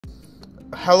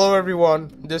Hello everyone,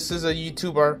 this is a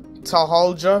YouTuber,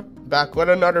 Talhalja, back with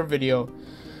another video.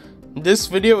 This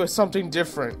video is something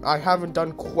different. I haven't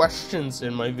done questions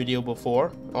in my video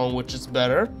before, on which is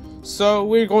better. So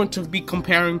we're going to be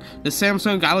comparing the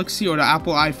Samsung Galaxy or the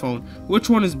Apple iPhone. Which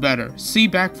one is better? See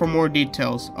back for more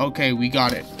details. Okay, we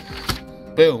got it.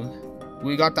 Boom.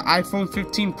 We got the iPhone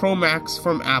 15 Pro Max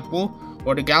from Apple,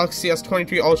 or the Galaxy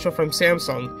S23 Ultra from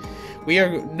Samsung.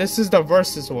 This is the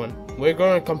versus one. We're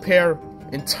going to compare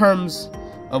in terms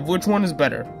of which one is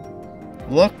better.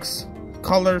 Looks,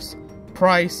 colors,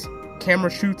 price, camera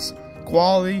shoots,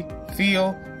 quality,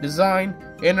 feel, design,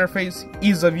 interface,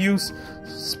 ease of use,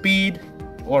 speed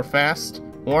or fast,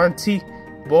 warranty,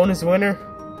 bonus winner,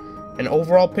 and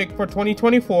overall pick for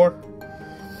 2024.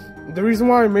 The reason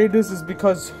why I made this is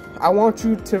because I want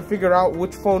you to figure out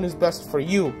which phone is best for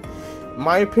you.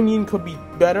 My opinion could be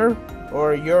better,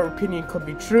 or your opinion could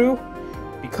be true,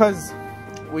 because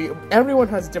everyone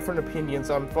has different opinions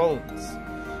on phones.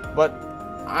 But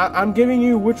I'm giving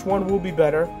you which one will be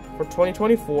better for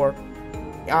 2024,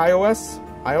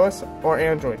 iOS or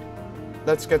Android.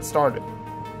 Let's get started.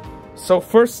 So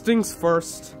first things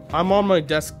first, I'm on my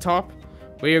desktop.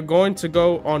 We are going to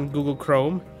go on Google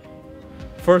Chrome.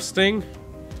 First thing,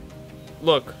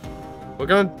 look, we're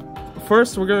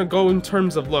gonna go in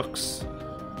terms of looks.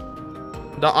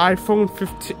 The iPhone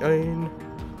 15,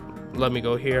 let me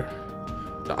go here.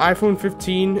 The iPhone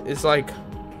 15 is like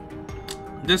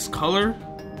this color.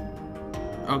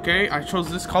 Okay, I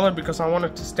chose this color because I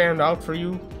wanted to stand out for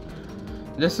you.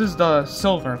 This is the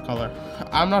silver color.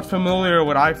 I'm not familiar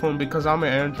with iPhone because I'm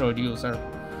an Android user.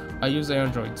 I use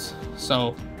Androids.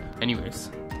 So, anyways.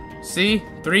 See,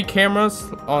 3 cameras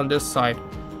on this side.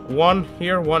 One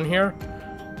here,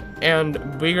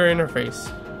 and bigger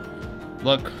interface.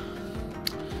 Look.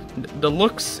 The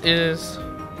looks is,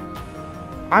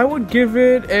 I would give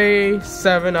it a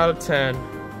 7 out of 10.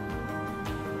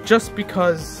 Just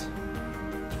because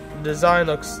design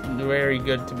looks very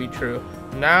good to be true.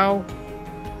 Now,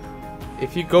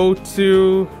 if you go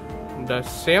to the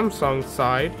Samsung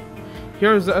side,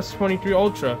 here's the S23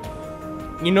 Ultra.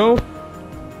 You know,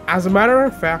 as a matter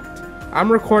of fact, I'm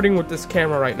recording with this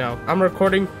camera right now. I'm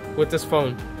recording with this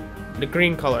phone, the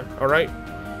green color, alright?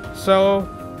 So,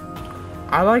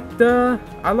 I like the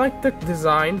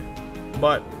design,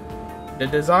 but the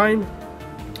design,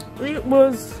 it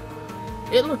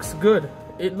looks good.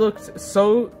 It looks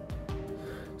so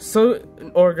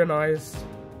organized,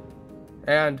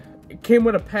 and it came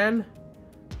with a pen,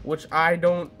 which I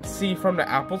don't see from the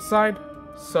Apple side.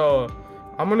 So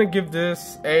I'm gonna give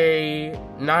this a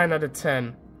 9 out of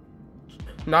 10.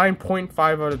 9.5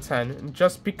 out of 10,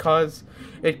 just because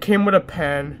it came with a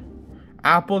pen.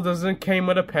 Apple doesn't came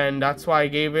with a pen, that's why I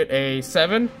gave it a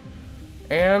 7.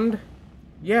 And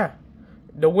yeah,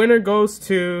 the winner goes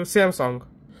to Samsung.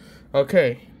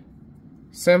 Okay,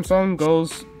 Samsung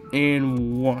goes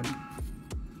in 1.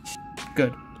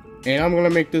 Good. And I'm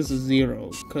gonna make this a 0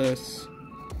 because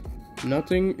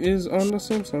nothing is on the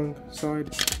Samsung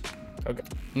side. Okay,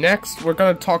 next we're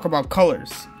gonna talk about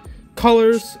colors.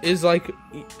 Colors is like,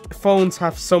 phones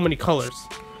have so many colors.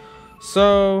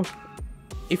 So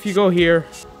if you go here,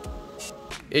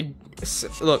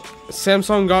 look,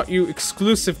 Samsung got you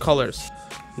exclusive colors.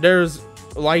 There's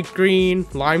light green,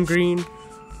 lime green,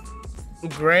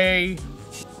 gray,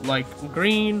 like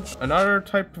green, another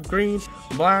type of green,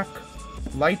 black,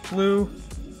 light blue,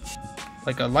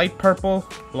 like a light purple,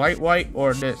 light white,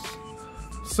 or this.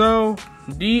 So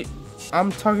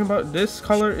I'm talking about this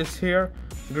color is here,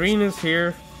 green is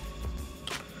here,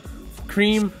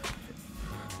 cream.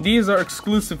 These are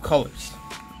exclusive colors.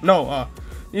 No,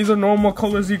 these are normal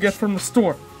colors you get from the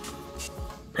store.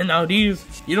 And now these,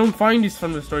 you don't find these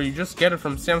from the store, you just get it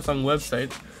from Samsung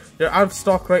website. They're out of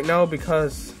stock right now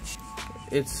because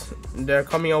they're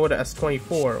coming out with the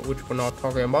S24, which we're not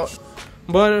talking about.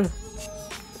 But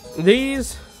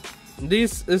these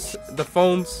is the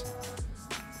phones,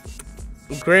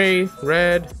 gray,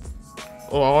 red,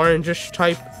 or orangish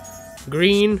type,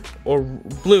 green, or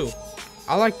blue.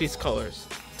 I like these colors.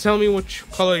 Tell me which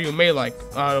color you may like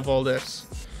out of all this.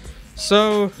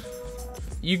 So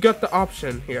you got the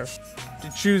option here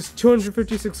to choose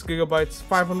 256 gigabytes,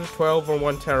 512, or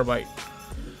 1 terabyte.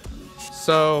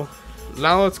 So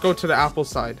now let's go to the Apple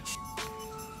side.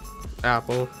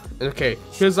 Apple. Okay,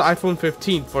 here's the iPhone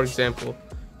 15, for example.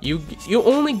 You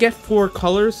only get 4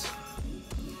 colors,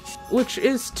 which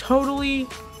is totally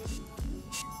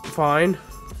fine.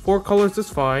 4 colors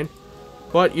is fine,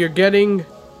 but you're getting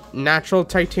natural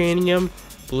titanium,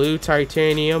 blue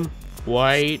titanium,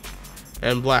 white,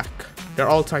 and black. They're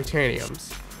all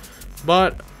titaniums.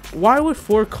 But why would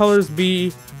 4 colors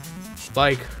be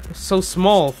like so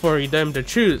small for them to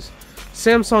choose.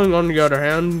 Samsung, on the other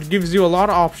hand, gives you a lot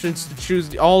of options to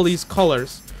choose all these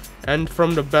colors, and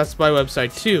from the Best Buy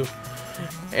website too.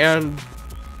 And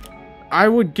I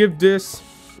would give this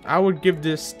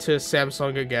to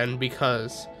Samsung again,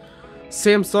 because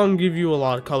Samsung give you a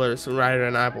lot of colors rather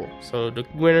than Apple. So the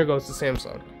winner goes to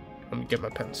Samsung. Let me get my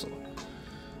pencil.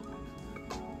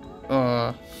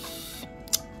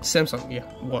 Samsung, yeah,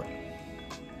 1.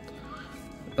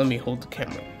 Let me hold the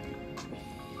camera.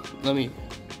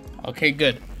 Okay,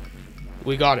 good.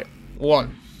 We got it.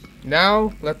 1.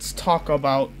 Now let's talk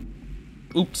about.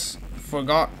 Oops,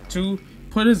 forgot to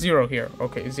put a 0 here.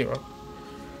 Okay, 0.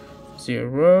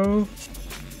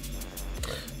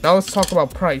 Now let's talk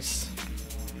about price.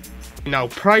 Now,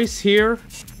 price here,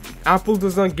 Apple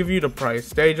does not give you the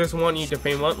price. They just want you to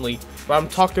pay monthly. But I'm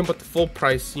talking about the full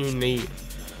price you need.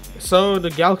 So the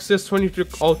Galaxy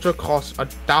S23 Ultra costs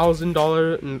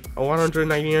 $1,000 and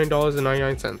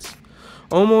 $199.99.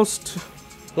 Almost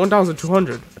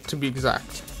 $1,200 to be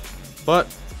exact. But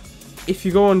if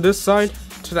you go on this side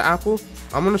to the Apple,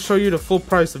 I'm gonna show you the full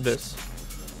price of this.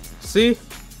 See?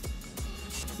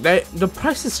 The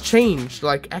prices changed,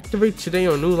 like activate today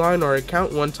on new line or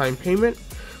account, one-time payment,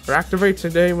 or activate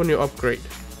today when you upgrade.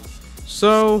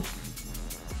 So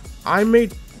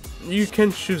you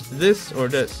can choose this or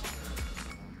this.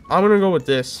 I'm gonna go with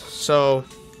this. So,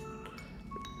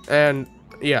 and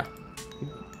yeah,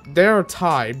 they're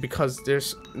tied because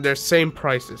they're same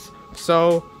prices.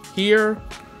 So here,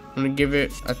 I'm gonna give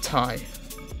it a tie.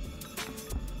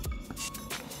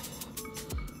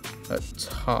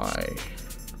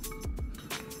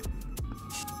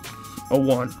 A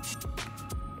 1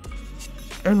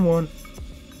 and 1.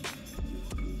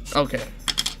 Okay,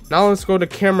 now let's go to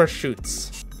camera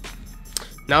shoots.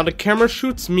 Now the camera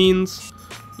shoots means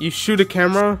you shoot a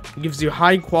camera, gives you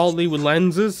high quality with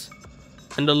lenses,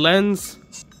 and the lens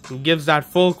gives that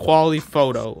full quality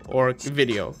photo or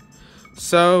video.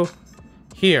 So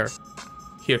here,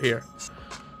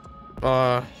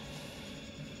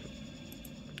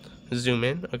 zoom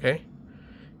in. Okay,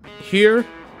 here,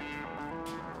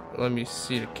 let me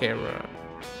see the camera.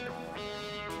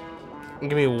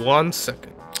 Give me 1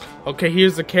 second. Okay,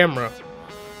 here's the camera.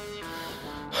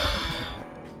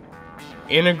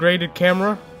 Integrated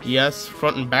camera, yes.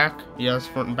 Front and back, yes.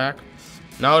 Front and back.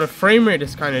 Now the frame rate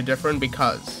is kind of different,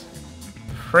 because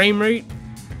frame rate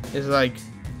is like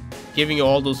giving you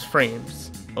all those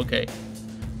frames. Okay,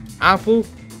 Apple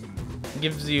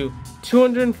gives you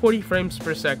 240 frames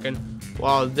per second,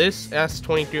 while this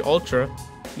S23 Ultra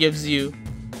gives you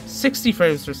 60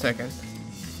 frames per second.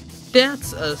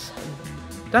 That's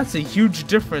a huge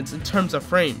difference in terms of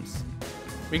frames,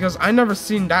 because I never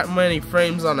seen that many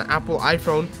frames on an Apple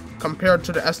iPhone compared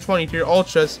to the S23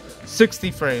 Ultra's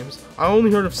 60 frames. I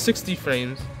only heard of 60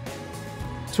 frames.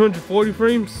 240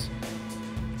 frames.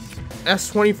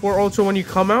 S24 Ultra, when you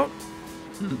come out,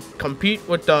 compete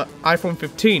with the iPhone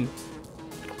 15.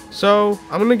 So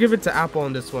I'm gonna give it to Apple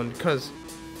on this one, because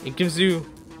it gives you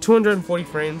 240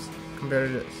 frames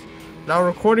compared to this. Now,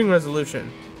 recording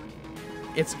resolution,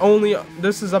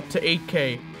 this is up to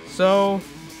 8K. So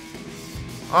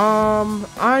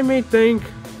I may think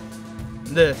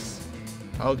this.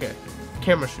 Okay,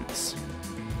 camera shoots,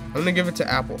 I'm gonna give it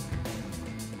to Apple.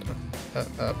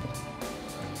 Apple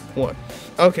 1.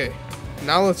 Okay,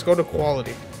 now let's go to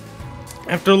quality.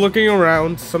 After looking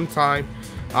around some time,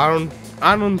 I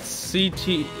don't see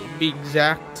the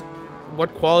exact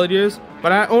what quality is,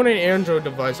 but I own an Android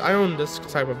device. I own this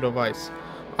type of device.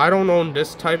 I don't own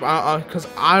this type because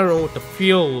I don't know what the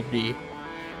feel will be.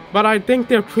 But I think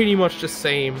they're pretty much the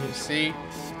same. You see,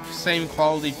 same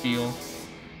quality feel.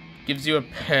 Gives you a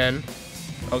pen.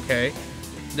 Okay,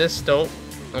 this don't.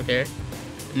 Okay,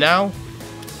 now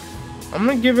I'm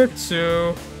gonna give it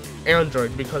to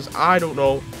Android, because I don't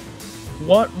know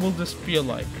what will this feel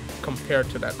like compared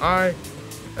to that.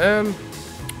 And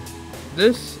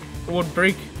this would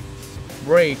break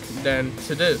than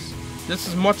to this. This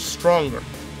is much stronger.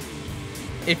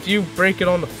 If you break it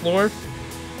on the floor,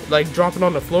 like drop it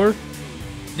on the floor,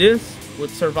 this would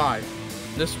survive.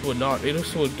 This would not.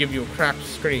 This would give you a cracked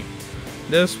screen.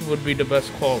 This would be the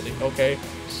best quality. Okay,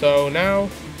 so now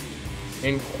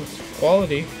in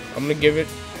quality, I'm gonna give it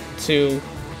to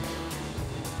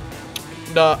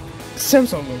the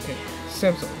Samsung. Okay,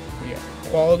 Samsung. Yeah,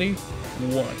 quality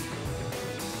 1.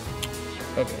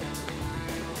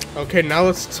 Okay, now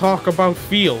let's talk about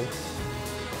feel.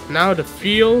 Now the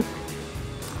feel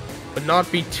would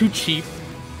not be too cheap.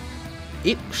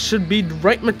 It should be the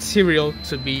right material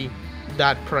to be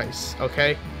that price.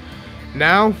 Okay,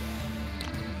 now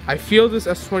I feel this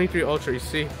S23 Ultra. You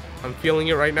see, I'm feeling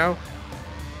it right now.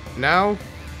 Now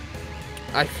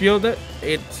I feel that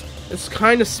it's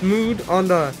kind of smooth on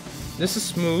the. This is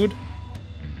smooth,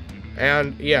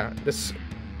 and yeah, this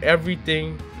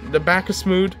everything. The back is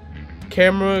smooth.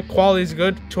 Camera quality is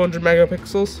good, 200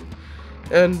 megapixels,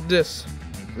 and this.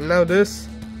 Now this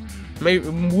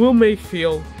may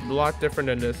feel a lot different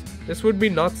than this. This would be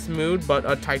not smooth, but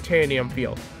a titanium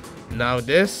feel. Now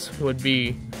this would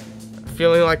be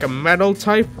feeling like a metal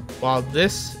type, while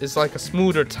this is like a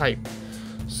smoother type.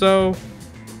 So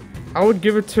I would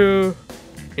give it to,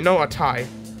 a tie,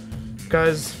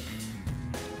 because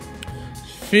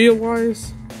feel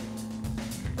wise,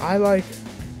 I like.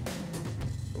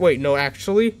 Wait, no,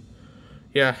 actually,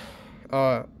 yeah.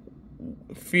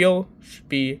 Feel should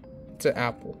be to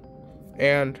Apple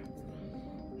and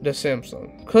the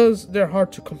Samsung, because they're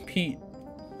hard to compete.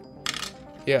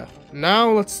 Yeah,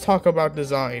 now let's talk about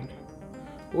design.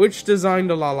 Which design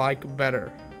do I like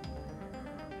better?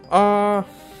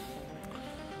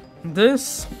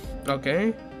 This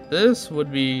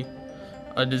would be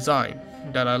a design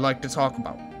that I like to talk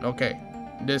about. Okay,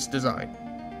 this design,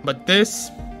 but this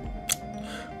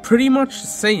pretty much the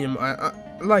same,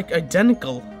 like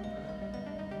identical.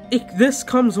 This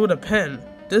comes with a pen.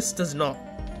 This does not.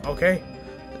 Okay,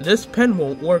 this pen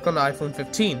won't work on the iPhone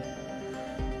 15.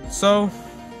 So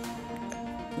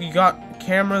we got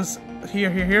cameras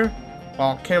here,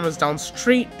 while cameras down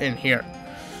straight in here.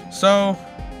 So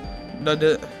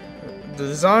the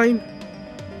design,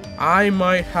 I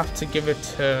might have to give it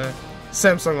to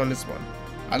Samsung on this one.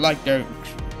 I like their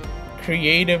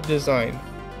creative design.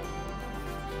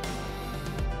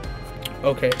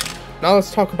 Okay, now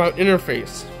let's talk about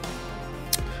interface.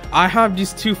 I have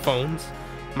these two phones.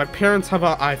 My parents have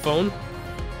an iPhone,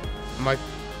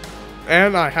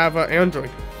 and I have an Android.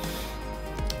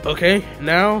 Okay,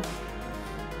 now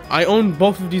I own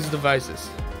both of these devices,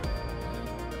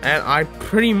 and I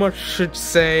pretty much should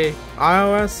say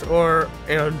iOS or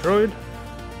Android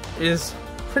is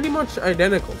pretty much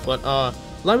identical. But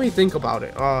let me think about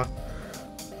it.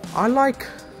 I like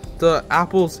the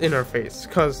Apple's interface,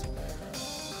 because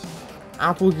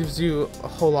Apple gives you a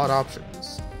whole lot of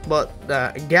options, but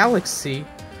the Galaxy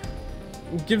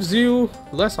gives you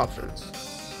less options.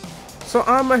 So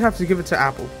I might have to give it to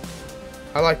Apple.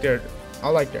 I like their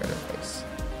interface.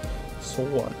 So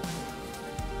 1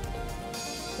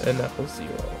 and Apple 0.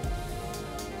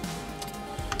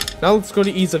 Now let's go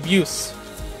to ease of use.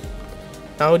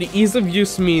 Now the ease of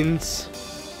use means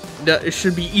that it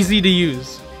should be easy to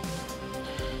use.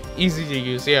 Easy to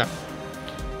use, yeah.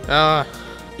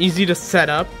 Easy to set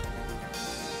up,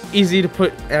 easy to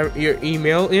put your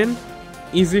email in,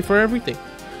 easy for everything.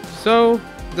 So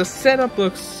the setup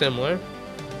looks similar.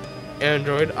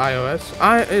 Android, iOS.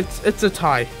 It's a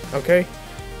tie. Okay.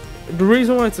 The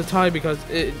reason why it's a tie, because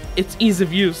it's ease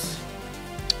of use.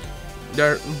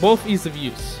 They're both ease of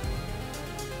use.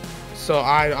 So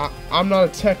I'm not a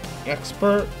tech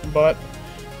expert, but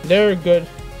they're good.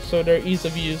 So their ease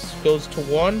of use goes to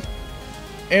 1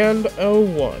 and a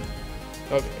 1.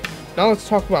 Okay, now let's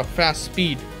talk about fast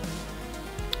speed.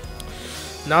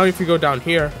 Now if you go down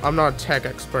here, I'm not a tech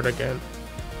expert again.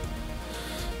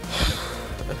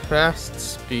 Fast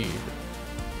speed.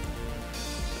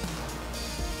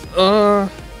 I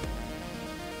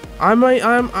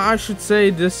should say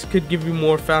this could give you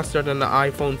more faster than the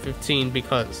iPhone 15,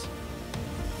 because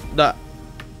the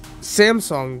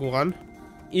Samsung one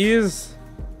is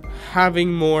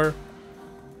having more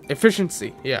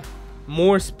efficiency. Yeah,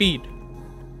 more speed,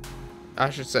 I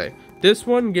should say. This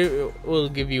one will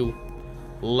give you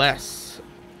less.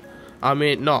 I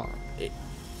mean, no,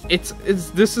 it's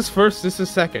this is first, this is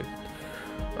second.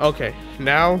 Okay,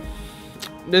 now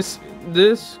this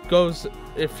goes,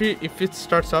 if it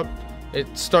starts up, it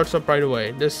starts up right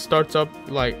away. This starts up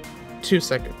like 2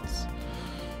 seconds.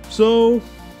 So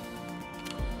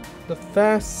the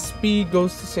fast speed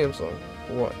goes to Samsung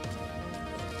 1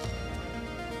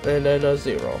 and then a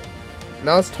 0.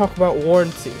 Now let's talk about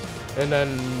warranty, and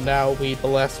then that will be the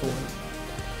last one.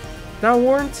 Now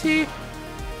warranty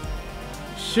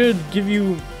should give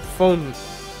you phone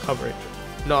coverage,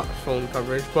 not phone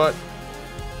coverage, but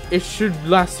it should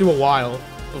last you a while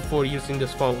before using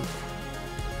this phone.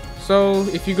 So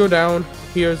if you go down,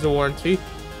 here's the warranty.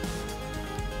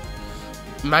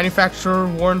 Manufacturer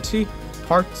warranty,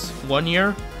 parts 1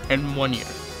 year and 1 year.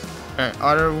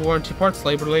 Other warranty parts,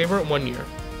 labor 1 year.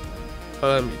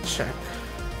 Let me check.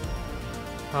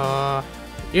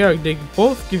 Yeah, they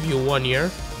both give you 1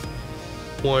 year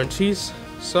warranties,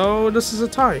 so this is a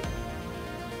tie.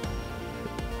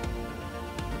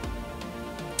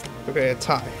 Okay, a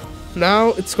tie. Now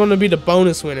it's gonna be the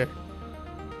bonus winner.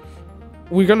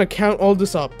 We're gonna count all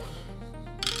this up.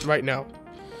 right now.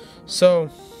 So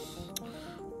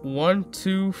 1,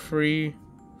 2, 3,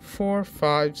 4,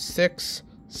 5, 6,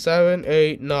 7,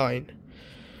 8, 9.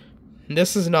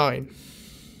 This is 9.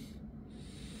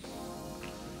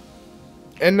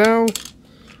 And now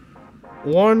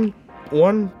 1,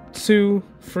 2,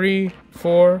 3,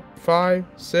 4, 5,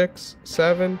 6,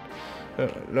 7.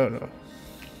 No.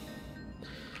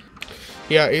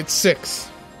 Yeah, it's 6.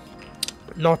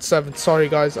 Not 7. Sorry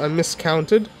guys, I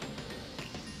miscounted.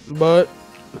 But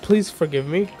please forgive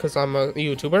me, because I'm a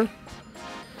YouTuber.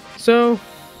 So,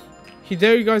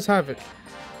 there you guys have it.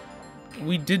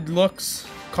 We did looks,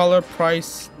 color,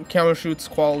 price, camera shoots,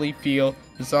 quality, feel,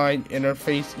 design,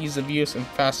 interface, ease of use, and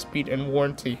fast speed and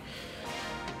warranty.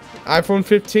 iPhone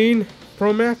 15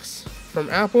 Pro Max from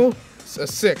Apple, it's a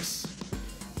 6.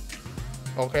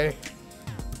 Okay?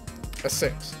 A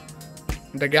 6.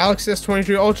 The Galaxy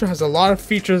S23 Ultra has a lot of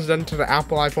features done to the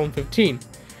Apple iPhone 15.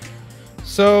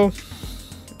 So,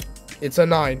 it's a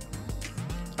 9.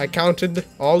 I counted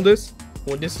all this.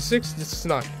 Well, this is 6, this is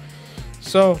 9.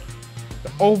 So,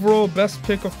 the overall best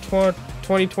pick of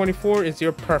 2024 is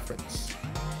your preference.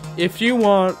 If you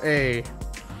want a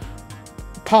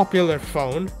popular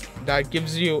phone that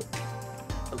gives you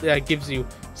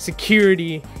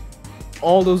security,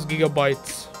 all those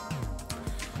gigabytes,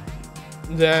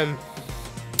 then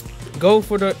go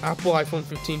for the Apple iPhone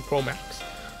 15 Pro Max.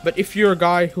 But if you're a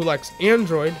guy who likes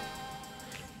Android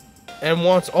and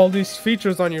wants all these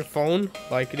features on your phone,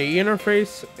 like the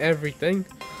interface, everything,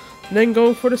 then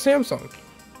go for the Samsung.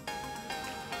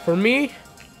 For me,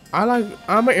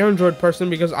 I'm an Android person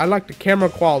because I like the camera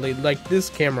quality, like this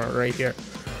camera right here.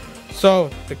 So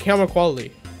the camera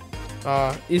quality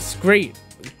is great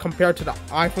compared to the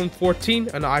iPhone 14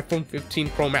 and the iPhone 15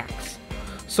 Pro Max.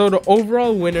 So the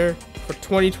overall winner for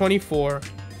 2024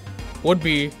 would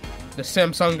be the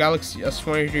Samsung Galaxy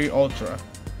S23 Ultra.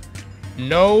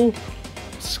 No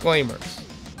disclaimers.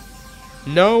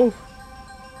 No,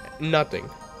 nothing.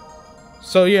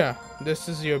 So yeah, this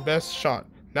is your best shot.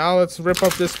 Now let's rip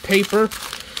up this paper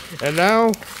and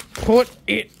now put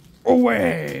it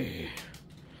away.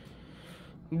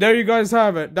 There you guys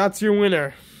have it. That's your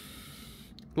winner.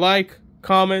 Like,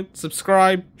 comment,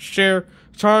 subscribe, share,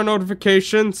 turn on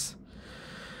notifications.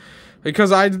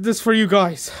 Because I did this for you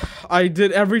guys. I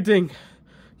did everything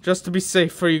just to be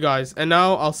safe for you guys. And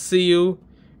now I'll see you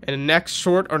in the next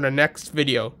short or the next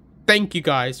video. Thank you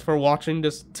guys for watching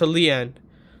this till the end.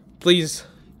 Please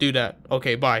do that.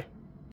 Okay, bye.